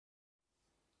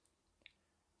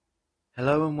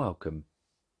Hello and welcome.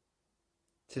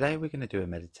 Today we're going to do a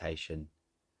meditation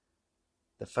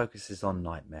that focuses on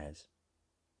nightmares.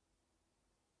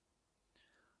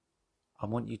 I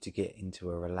want you to get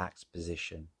into a relaxed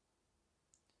position.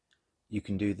 You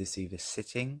can do this either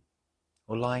sitting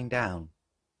or lying down.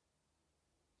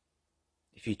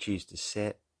 If you choose to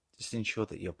sit, just ensure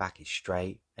that your back is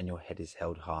straight and your head is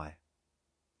held high.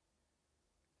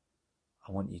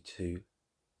 I want you to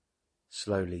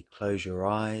slowly close your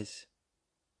eyes.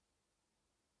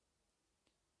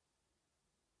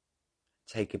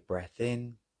 Take a breath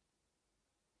in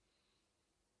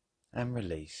and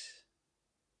release.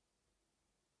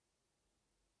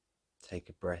 Take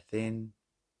a breath in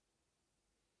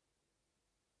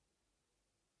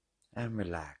and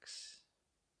relax.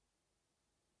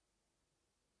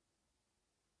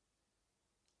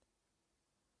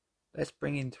 Let's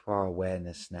bring into our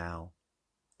awareness now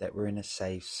that we're in a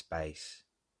safe space.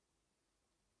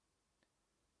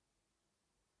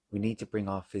 We need to bring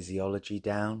our physiology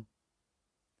down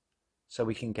so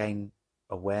we can gain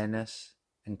awareness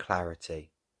and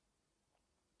clarity.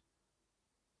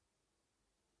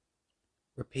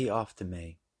 Repeat after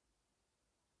me.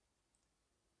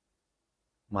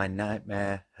 My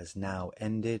nightmare has now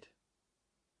ended.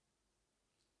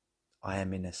 I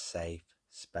am in a safe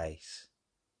space.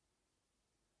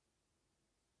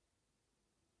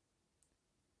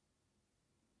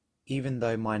 Even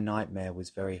though my nightmare was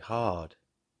very hard,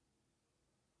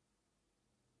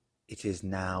 it is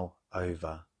now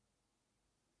over.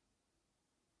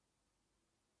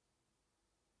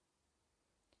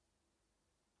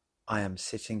 I am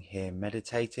sitting here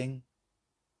meditating,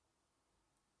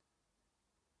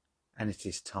 and it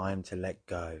is time to let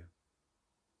go.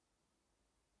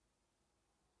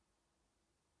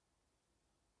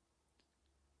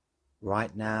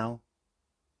 Right now,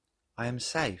 I am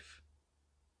safe.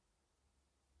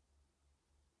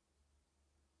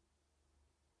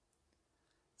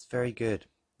 It's very good.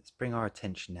 Let's bring our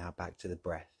attention now back to the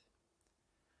breath.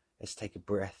 Let's take a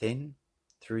breath in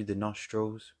through the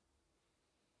nostrils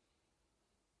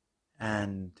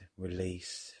and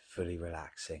release, fully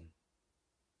relaxing.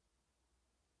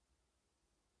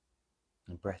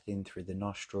 And breath in through the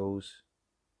nostrils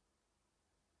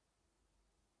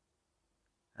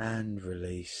and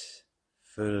release,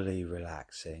 fully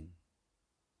relaxing.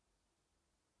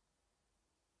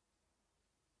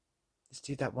 Let's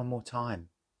do that one more time.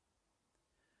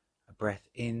 A breath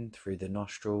in through the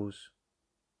nostrils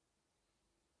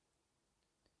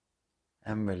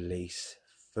and release,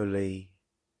 fully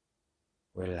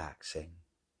relaxing.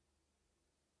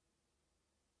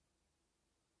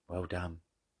 Well done.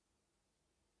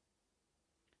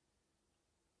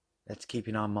 Let's keep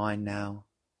in our mind now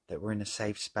that we're in a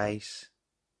safe space,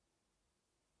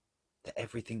 that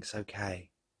everything's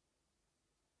okay,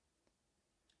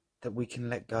 that we can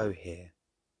let go here,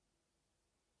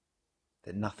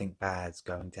 that nothing bad's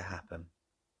going to happen.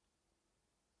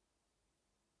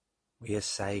 We are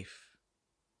safe,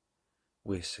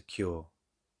 we're secure.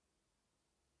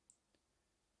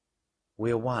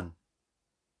 We are one.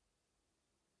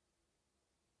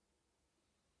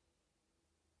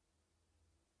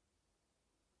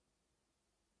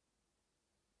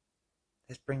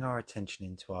 Let's bring our attention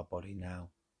into our body now.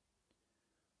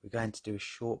 We're going to do a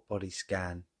short body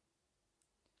scan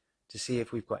to see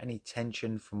if we've got any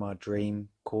tension from our dream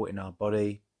caught in our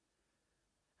body.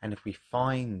 And if we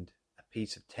find a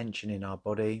piece of tension in our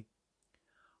body,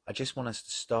 I just want us to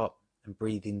stop and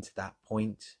breathe into that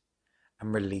point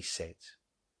and release it.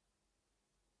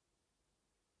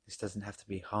 This doesn't have to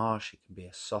be harsh, it can be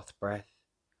a soft breath.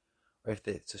 Or if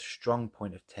it's a strong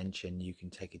point of tension, you can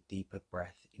take a deeper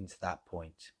breath into that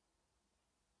point.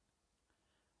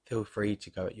 Feel free to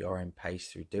go at your own pace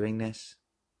through doing this.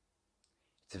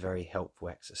 It's a very helpful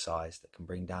exercise that can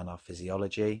bring down our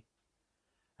physiology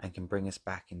and can bring us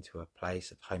back into a place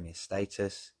of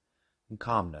homeostasis and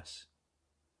calmness.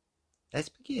 Let's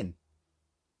begin.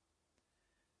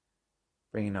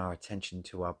 Bringing our attention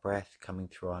to our breath coming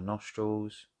through our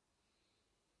nostrils,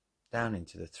 down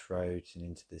into the throat and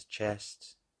into the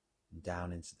chest, and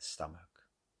down into the stomach.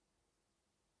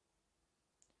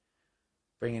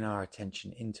 Bringing our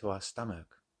attention into our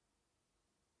stomach.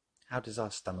 How does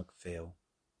our stomach feel?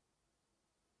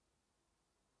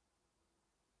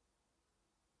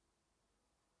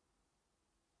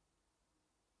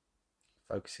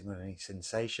 Focusing on any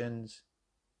sensations,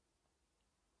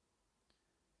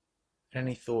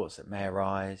 any thoughts that may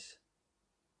arise,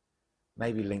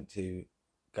 maybe linked to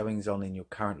goings on in your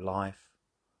current life,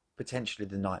 potentially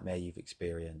the nightmare you've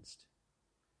experienced.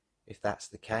 If that's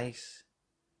the case,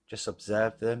 just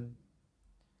observe them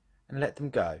and let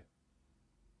them go.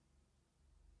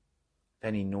 If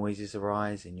any noises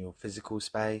arise in your physical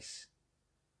space,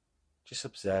 just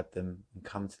observe them and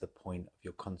come to the point of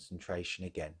your concentration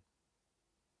again.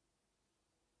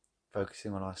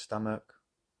 Focusing on our stomach.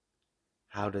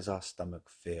 How does our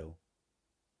stomach feel?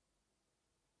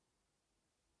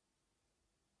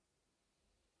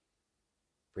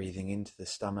 Breathing into the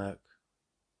stomach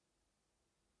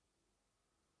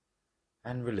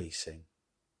and releasing.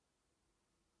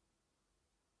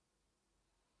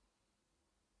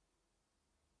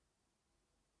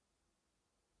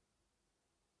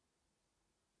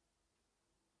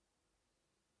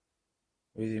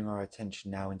 Moving our attention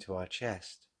now into our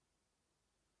chest.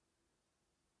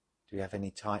 Do we have any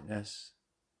tightness?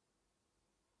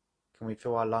 Can we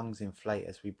feel our lungs inflate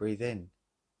as we breathe in?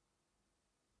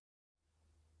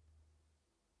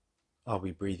 Are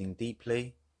we breathing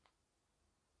deeply?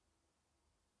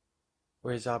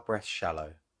 Or is our breath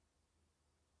shallow?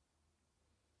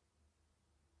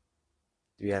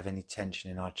 Do we have any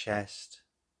tension in our chest?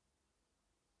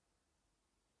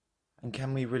 And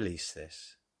can we release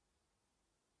this?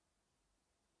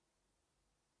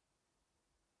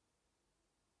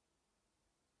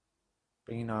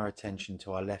 Bringing our attention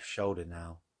to our left shoulder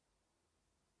now.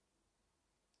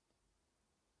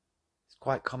 It's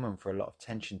quite common for a lot of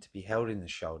tension to be held in the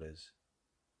shoulders.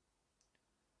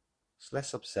 So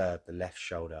let's observe the left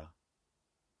shoulder.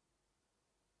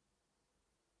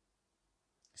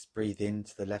 Let's breathe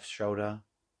into the left shoulder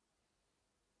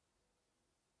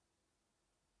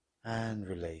and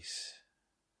release.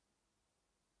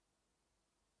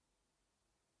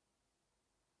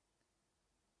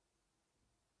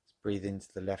 Let's breathe into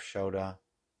the left shoulder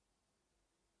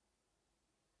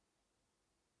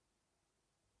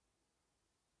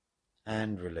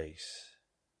and release.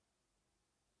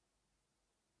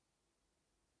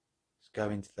 Let's go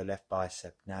into the left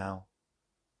bicep now,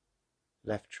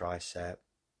 left tricep,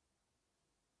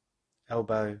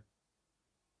 elbow,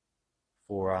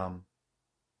 forearm,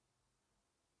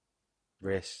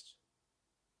 wrist,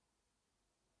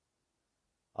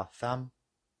 our thumb,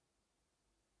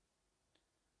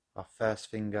 our first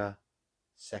finger,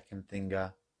 second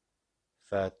finger,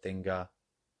 third finger,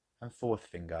 and fourth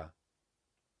finger,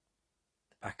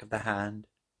 the back of the hand,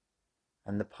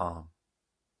 and the palm.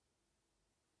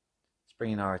 Let's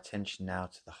bring our attention now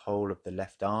to the whole of the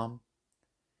left arm,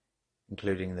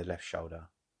 including the left shoulder.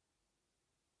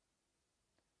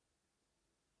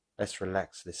 Let's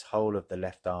relax this whole of the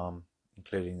left arm,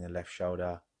 including the left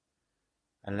shoulder,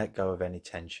 and let go of any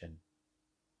tension.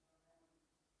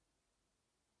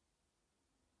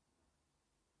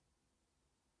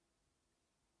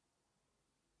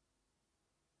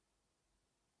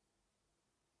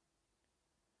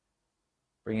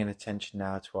 Bringing attention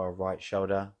now to our right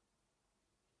shoulder,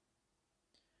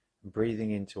 and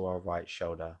breathing into our right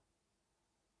shoulder.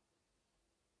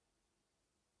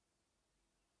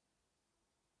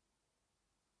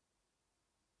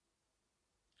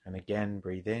 And again,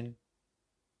 breathe in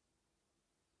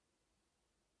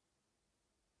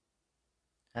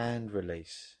and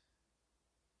release.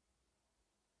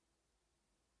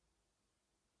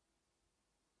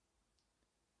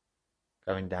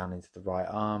 Going down into the right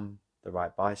arm, the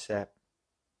right bicep,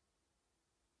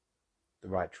 the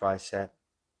right tricep,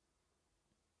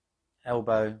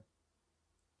 elbow,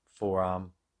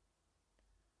 forearm,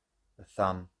 the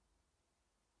thumb,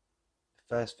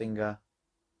 the first finger,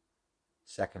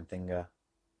 second finger,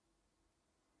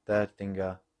 third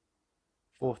finger,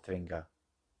 fourth finger,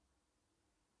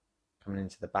 coming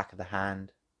into the back of the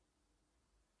hand,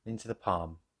 into the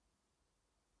palm,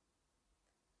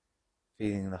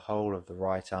 feeling the whole of the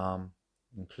right arm,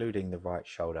 including the right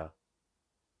shoulder,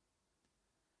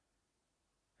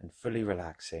 and fully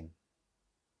relaxing.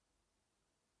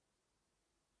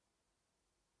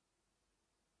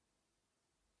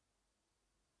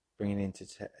 Bringing into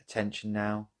attention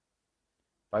now,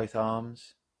 both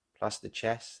arms, plus the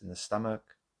chest and the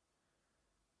stomach,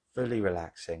 fully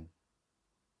relaxing.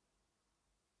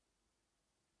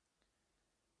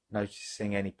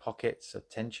 Noticing any pockets of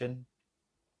tension,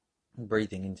 and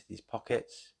breathing into these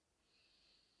pockets,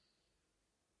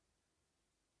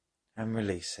 and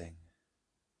releasing.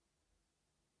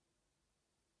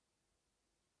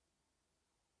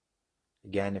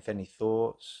 Again, if any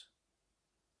thoughts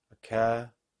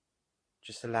occur,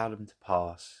 just allow them to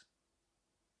pass.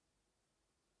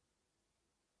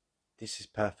 This is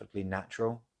perfectly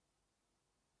natural,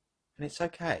 and it's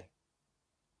okay.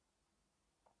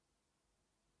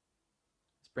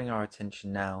 Let's bring our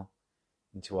attention now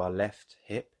into our left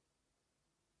hip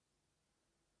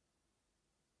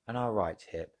and our right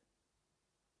hip.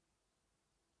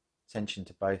 Attention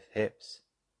to both hips,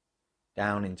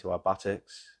 down into our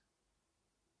buttocks,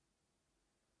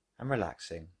 and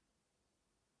relaxing.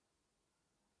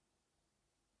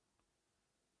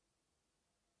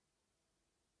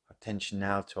 Attention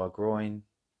now to our groin.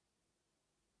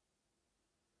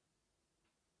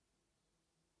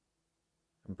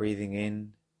 And breathing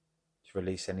in to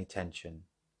release any tension.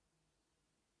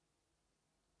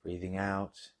 Breathing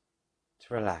out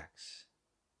to relax.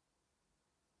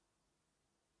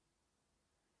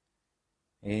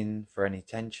 In for any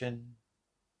tension.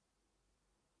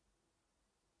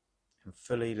 And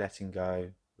fully letting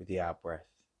go with the out breath.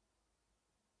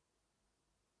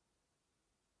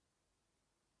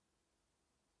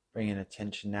 Bringing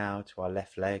attention now to our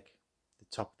left leg, the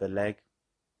top of the leg,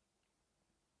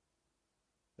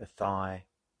 the thigh,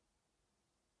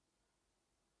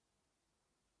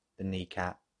 the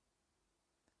kneecap,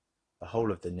 the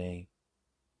whole of the knee,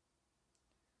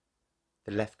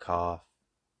 the left calf,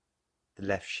 the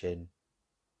left shin,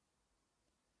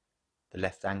 the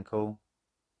left ankle,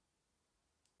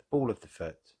 the ball of the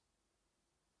foot,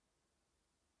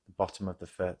 the bottom of the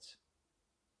foot,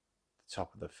 the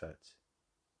top of the foot,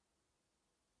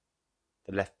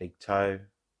 the left big toe,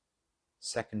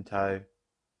 second toe,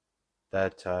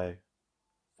 third toe,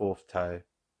 fourth toe,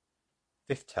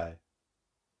 fifth toe,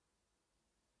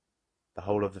 the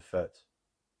whole of the foot,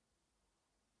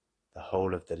 the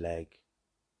whole of the leg.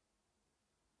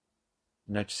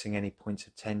 Noticing any points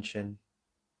of tension,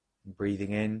 and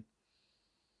breathing in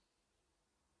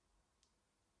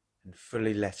and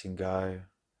fully letting go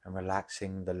and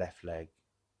relaxing the left leg.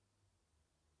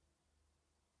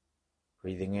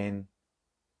 Breathing in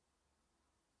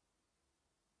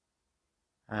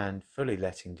and fully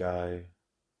letting go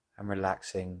and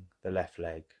relaxing the left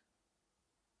leg.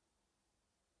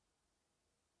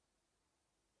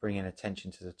 Bringing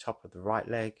attention to the top of the right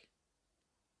leg,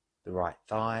 the right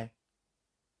thigh,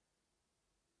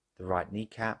 the right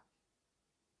kneecap,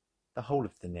 the whole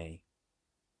of the knee,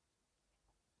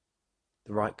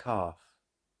 the right calf,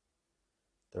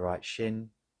 the right shin,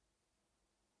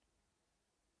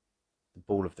 the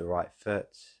ball of the right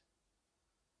foot,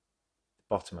 the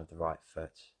bottom of the right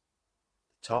foot,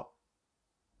 the top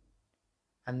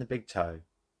and the big toe,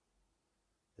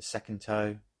 the second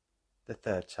toe, the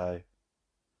third toe,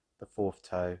 the fourth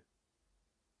toe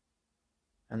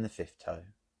and the fifth toe.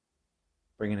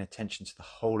 Bringing attention to the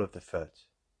whole of the foot.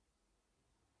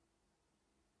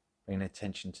 Bringing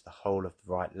attention to the whole of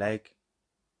the right leg.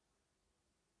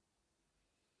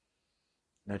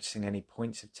 Noticing any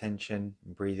points of tension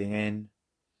and breathing in.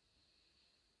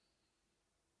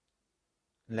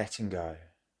 Letting go.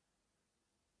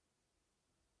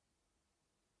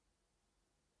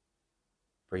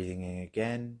 Breathing in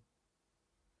again.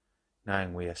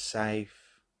 Knowing we are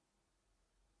safe.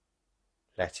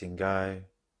 Letting go.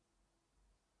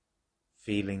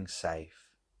 Feeling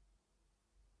safe.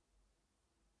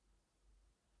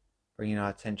 Bringing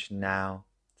our attention now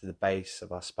to the base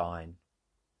of our spine.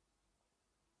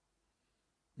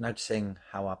 Noticing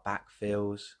how our back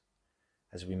feels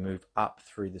as we move up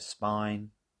through the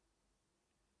spine,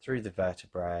 through the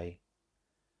vertebrae,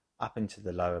 up into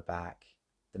the lower back,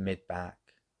 the mid-back,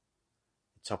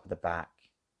 the top of the back.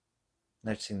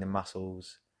 Noticing the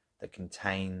muscles that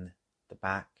contain the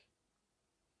back.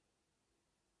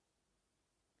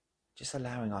 Just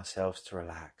allowing ourselves to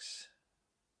relax.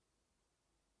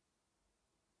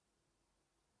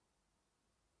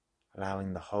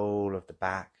 Allowing the whole of the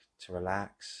back to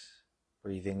relax.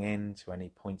 Breathing into any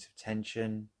points of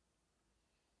tension.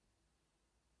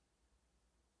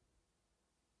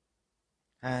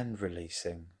 And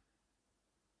releasing.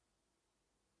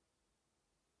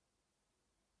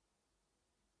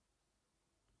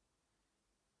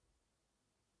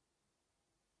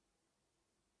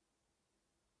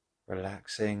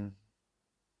 Relaxing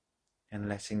and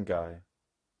letting go.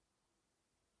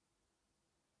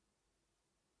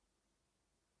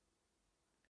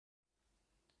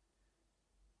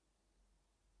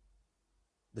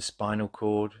 The spinal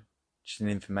cord, which is an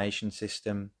information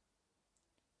system,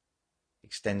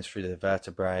 extends through the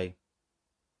vertebrae,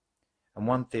 and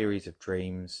one theory of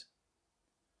dreams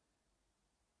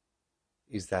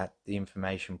is that the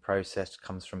information process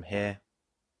comes from here,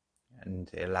 and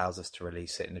it allows us to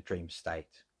release it in a dream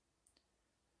state.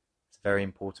 It's a very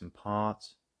important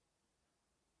part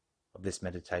of this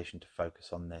meditation to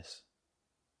focus on this.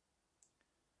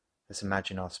 Let's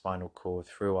imagine our spinal cord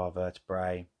through our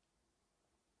vertebrae,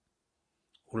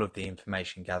 all of the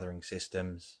information gathering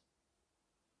systems,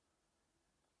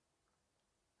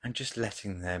 and just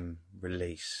letting them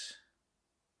release.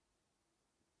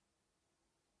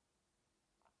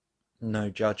 No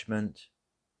judgment.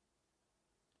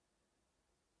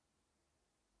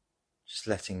 Just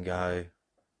letting go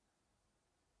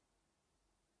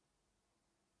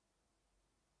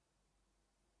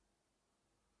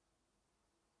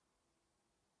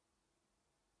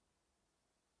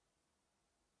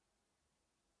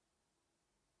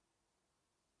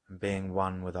and being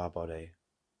one with our body.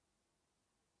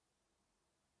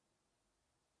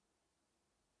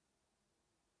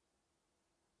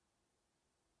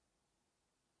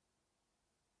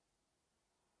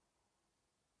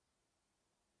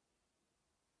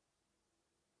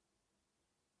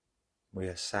 We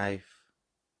are safe.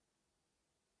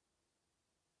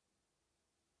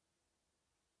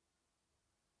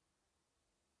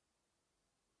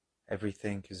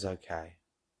 Everything is okay.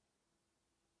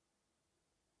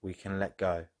 We can let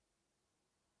go.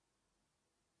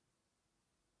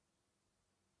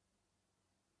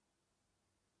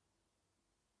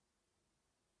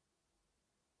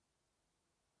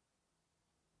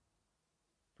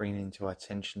 Bringing into our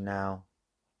attention now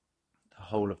the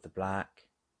whole of the back,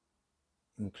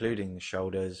 including the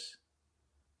shoulders,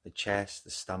 the chest,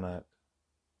 the stomach,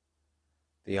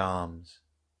 the arms,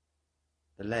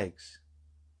 the legs,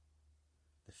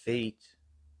 the feet,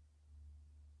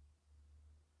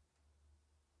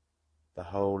 the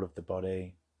whole of the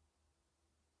body.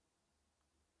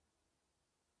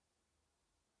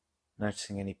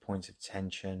 Noticing any points of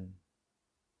tension,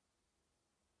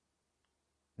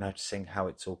 noticing how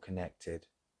it's all connected.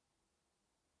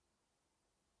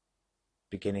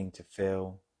 Beginning to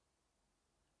feel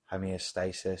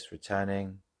homeostasis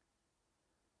returning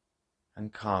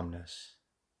and calmness.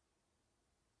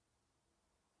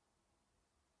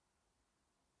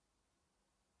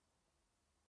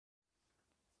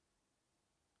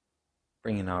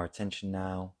 Bringing our attention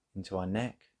now into our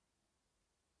neck.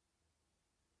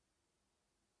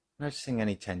 Noticing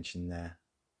any tension there.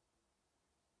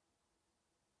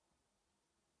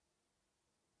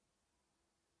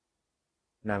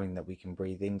 Knowing that we can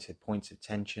breathe into points of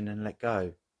tension and let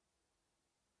go.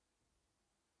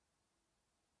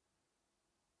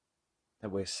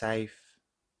 That we're safe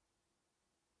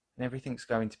and everything's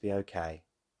going to be okay.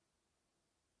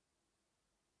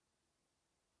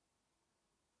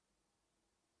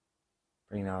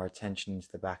 Bringing our attention into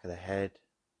the back of the head,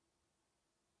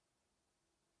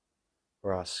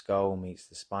 where our skull meets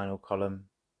the spinal column,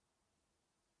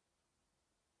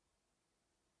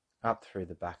 up through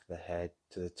the back of the head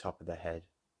to the top of the head.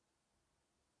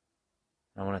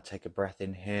 I want to take a breath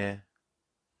in here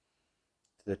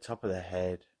to the top of the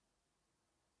head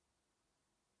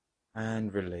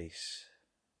and release.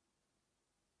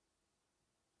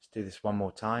 Let's do this one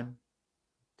more time.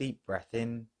 Deep breath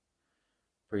in,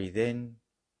 breathe in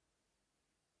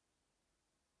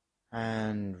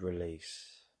and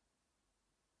release.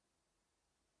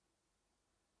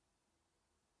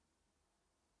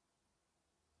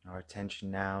 Our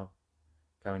attention now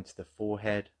going to the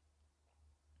forehead,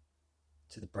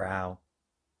 to the brow,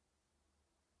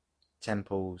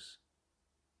 temples,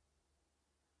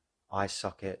 eye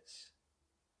sockets,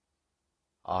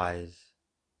 eyes,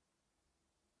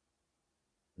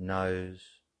 nose,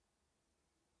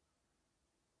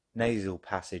 nasal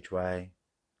passageway,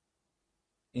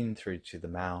 in through to the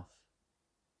mouth,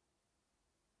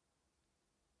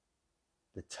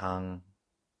 the tongue,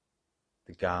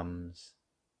 the gums,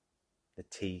 the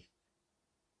teeth,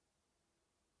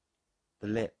 the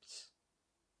lips,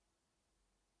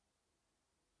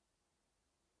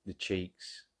 the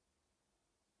cheeks,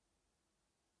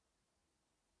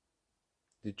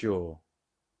 the jaw,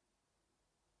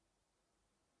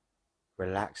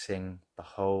 relaxing the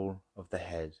whole of the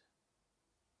head,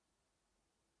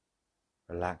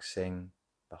 relaxing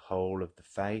the whole of the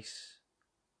face,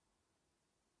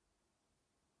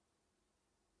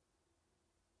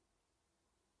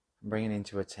 and bringing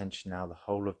into attention now the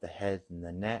whole of the head and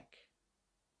the neck,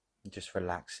 and just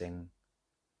relaxing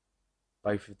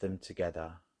both of them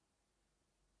together,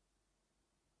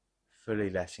 fully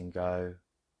letting go,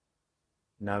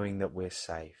 knowing that we're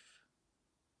safe.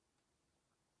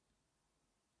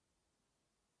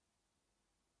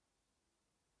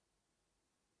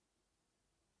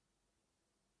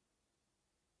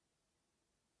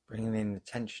 Bringing in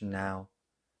attention now,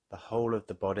 the whole of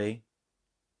the body,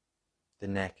 the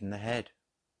neck and the head.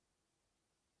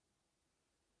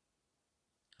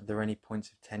 Are there any points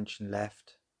of tension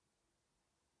left?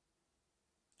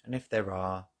 And if there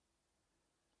are,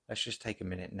 let's just take a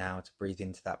minute now to breathe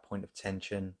into that point of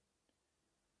tension.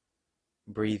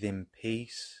 Breathe in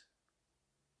peace.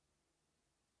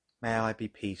 May I be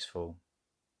peaceful.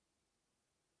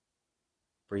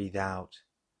 Breathe out.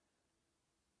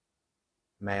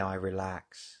 May I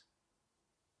relax.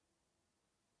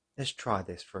 Let's try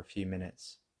this for a few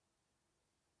minutes.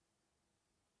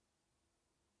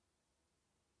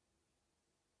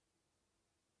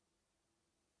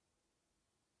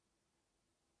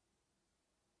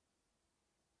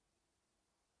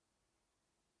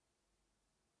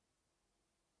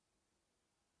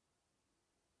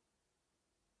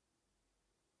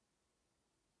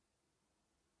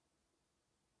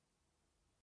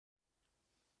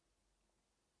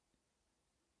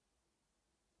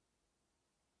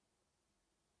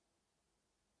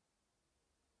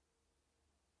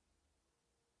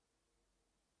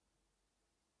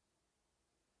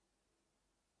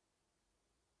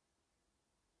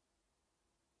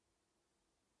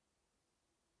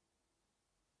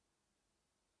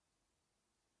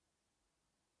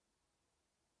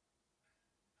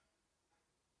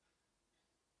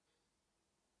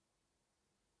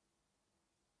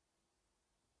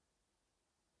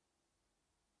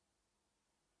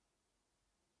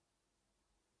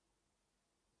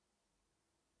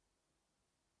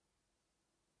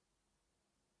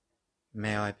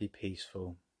 May I be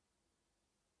peaceful.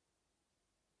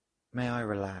 May I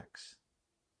relax.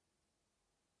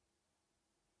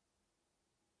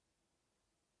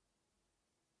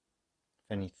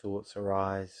 If any thoughts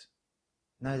arise,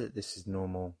 know that this is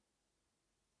normal.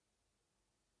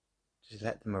 Just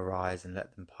let them arise and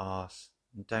let them pass,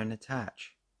 and don't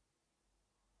attach.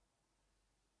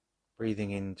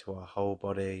 Breathing into our whole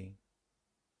body.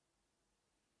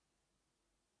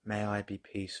 May I be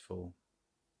peaceful.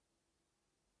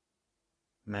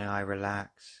 May I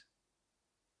relax.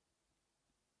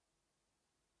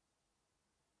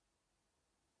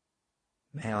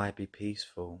 May I be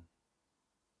peaceful.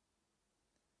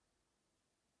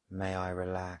 May I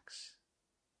relax.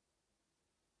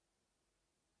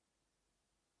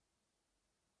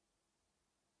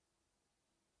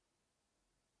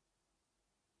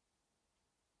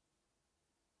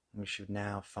 We should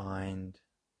now find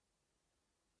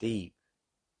deep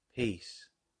peace.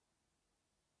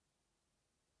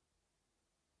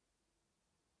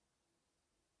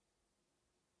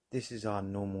 This is our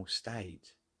normal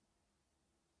state.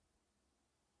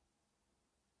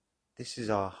 This is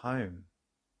our home.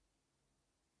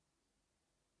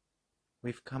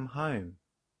 We've come home.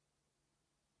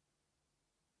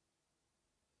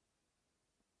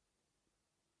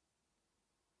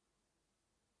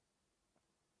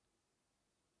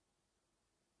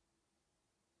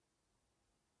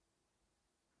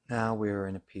 Now we are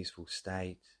in a peaceful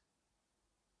state.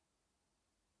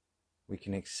 We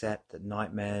can accept that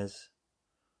nightmares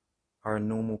are a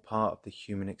normal part of the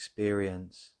human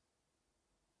experience.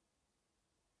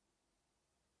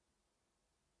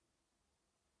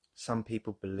 Some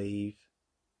people believe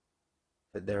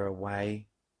that they're a way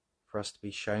for us to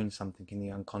be shown something in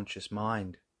the unconscious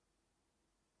mind.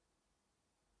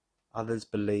 Others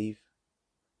believe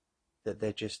that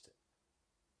they're just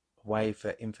a way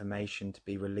for information to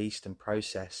be released and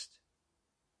processed.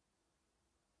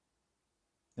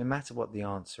 No matter what the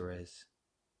answer is,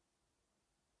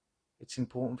 it's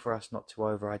important for us not to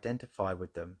over-identify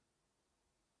with them.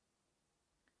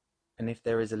 And if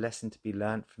there is a lesson to be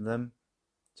learnt from them,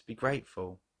 to be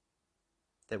grateful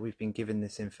that we've been given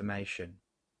this information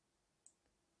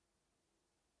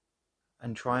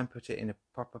and try and put it in a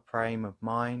proper frame of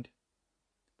mind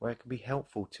where it can be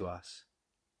helpful to us.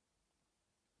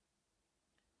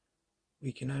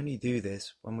 We can only do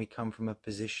this when we come from a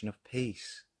position of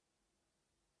peace.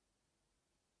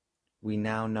 We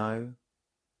now know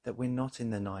that we're not in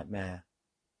the nightmare.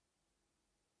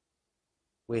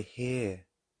 We're here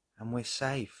and we're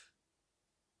safe.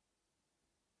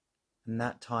 And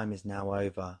that time is now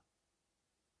over.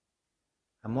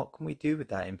 And what can we do with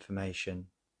that information?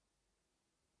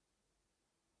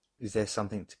 Is there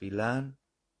something to be learned?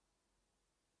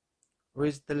 Or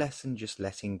is the lesson just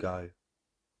letting go?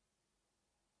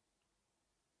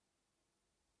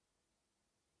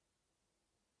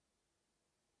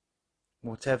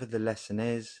 Whatever the lesson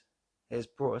is, it has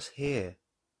brought us here.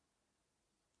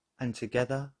 And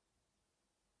together,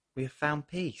 we have found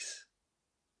peace.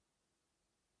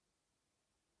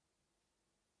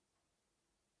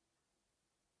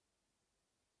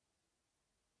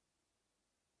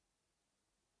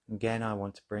 Again, I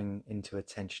want to bring into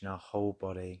attention our whole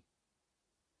body.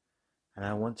 And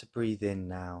I want to breathe in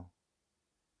now.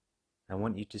 I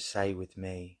want you to say with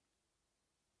me,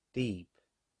 deep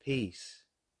peace.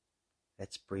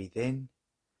 Let's breathe in,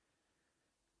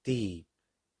 deep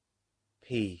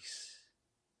peace,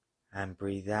 and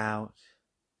breathe out,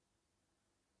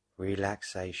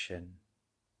 relaxation.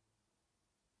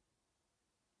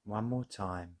 One more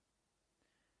time,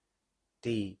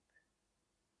 deep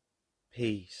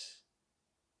peace,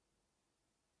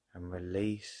 and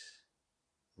release,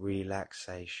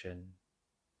 relaxation.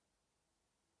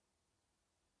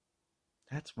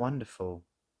 That's wonderful.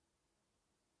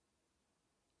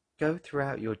 Go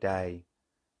throughout your day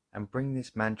and bring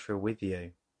this mantra with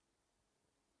you.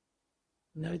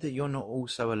 Know that you're not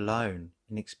also alone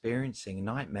in experiencing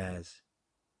nightmares.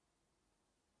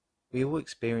 We all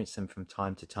experience them from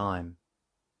time to time,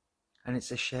 and it's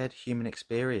a shared human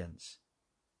experience.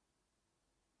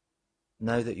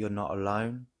 Know that you're not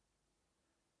alone,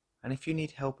 and if you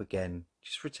need help again,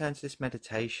 just return to this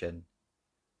meditation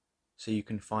so you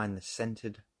can find the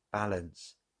centered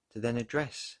balance to then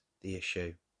address the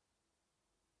issue.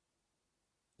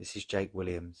 This is Jake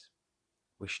Williams,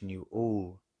 wishing you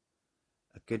all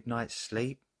a good night's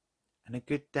sleep and a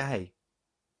good day.